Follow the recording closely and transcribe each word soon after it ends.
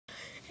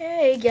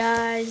Hey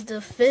guys,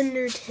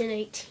 Defender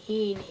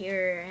 1018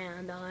 here,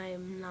 and I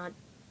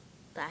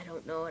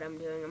don't know what I'm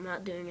doing. I'm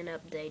not doing an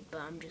update, but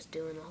I'm just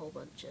doing a whole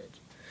bunch of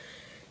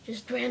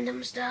just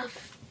random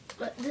stuff.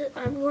 But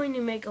I'm going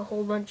to make a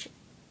whole bunch,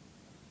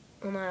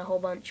 well, not a whole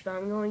bunch, but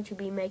I'm going to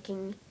be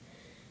making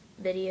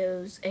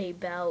videos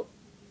about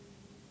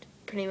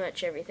pretty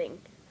much everything.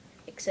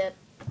 Except,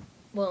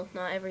 well,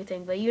 not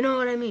everything, but you know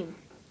what I mean.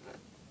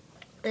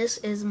 This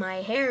is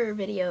my hair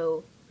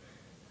video.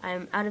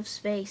 I'm out of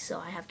space, so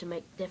I have to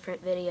make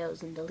different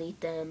videos and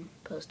delete them,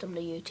 post them to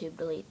YouTube,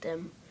 delete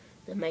them,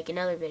 then make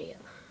another video.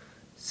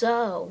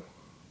 So,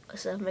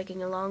 instead of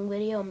making a long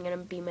video, I'm going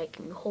to be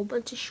making a whole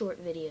bunch of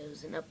short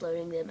videos and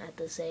uploading them at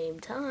the same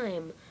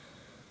time.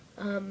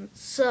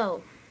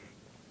 So,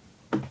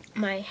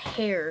 my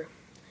hair,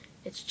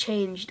 it's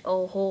changed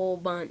a whole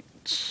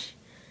bunch.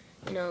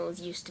 You know, it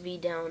used to be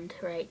down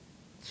to right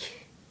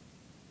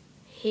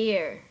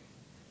here.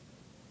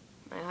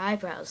 My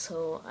eyebrows,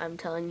 so I'm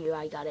telling you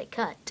I got it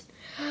cut.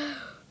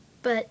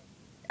 But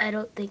I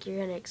don't think you're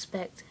gonna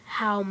expect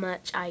how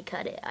much I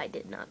cut it. I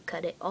did not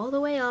cut it all the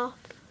way off,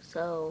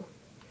 so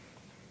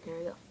there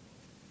we go.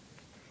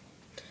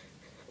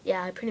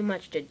 Yeah, I pretty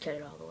much did cut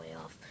it all the way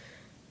off.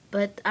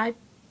 But I,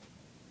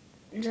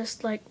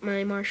 just like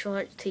my martial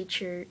arts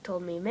teacher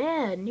told me,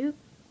 man, you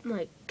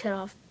like cut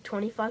off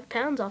 25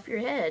 pounds off your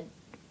head.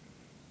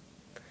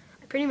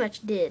 I pretty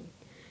much did.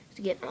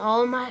 To get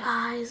all my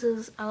eyes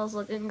as I was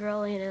looking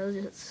girly, and it was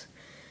just,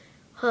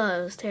 it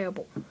was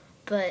terrible.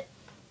 But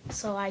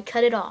so I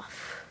cut it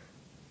off.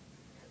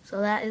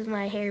 So that is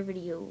my hair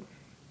video.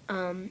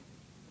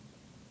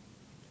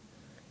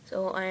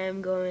 So I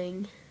am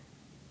going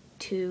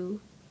to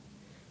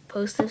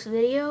post this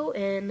video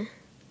and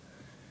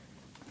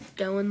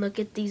go and look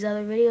at these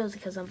other videos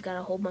because I've got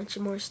a whole bunch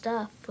of more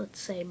stuff. Let's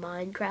say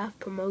Minecraft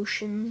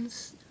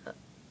promotions,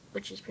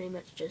 which is pretty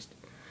much just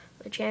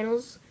the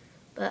channels.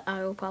 But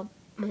I will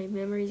my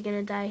memory's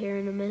gonna die here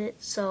in a minute.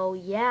 So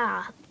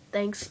yeah,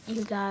 thanks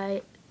you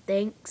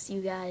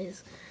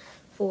guys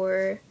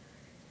for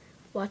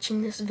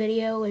watching this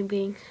video and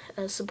being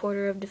a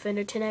supporter of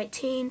Defender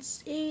 1018.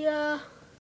 See ya.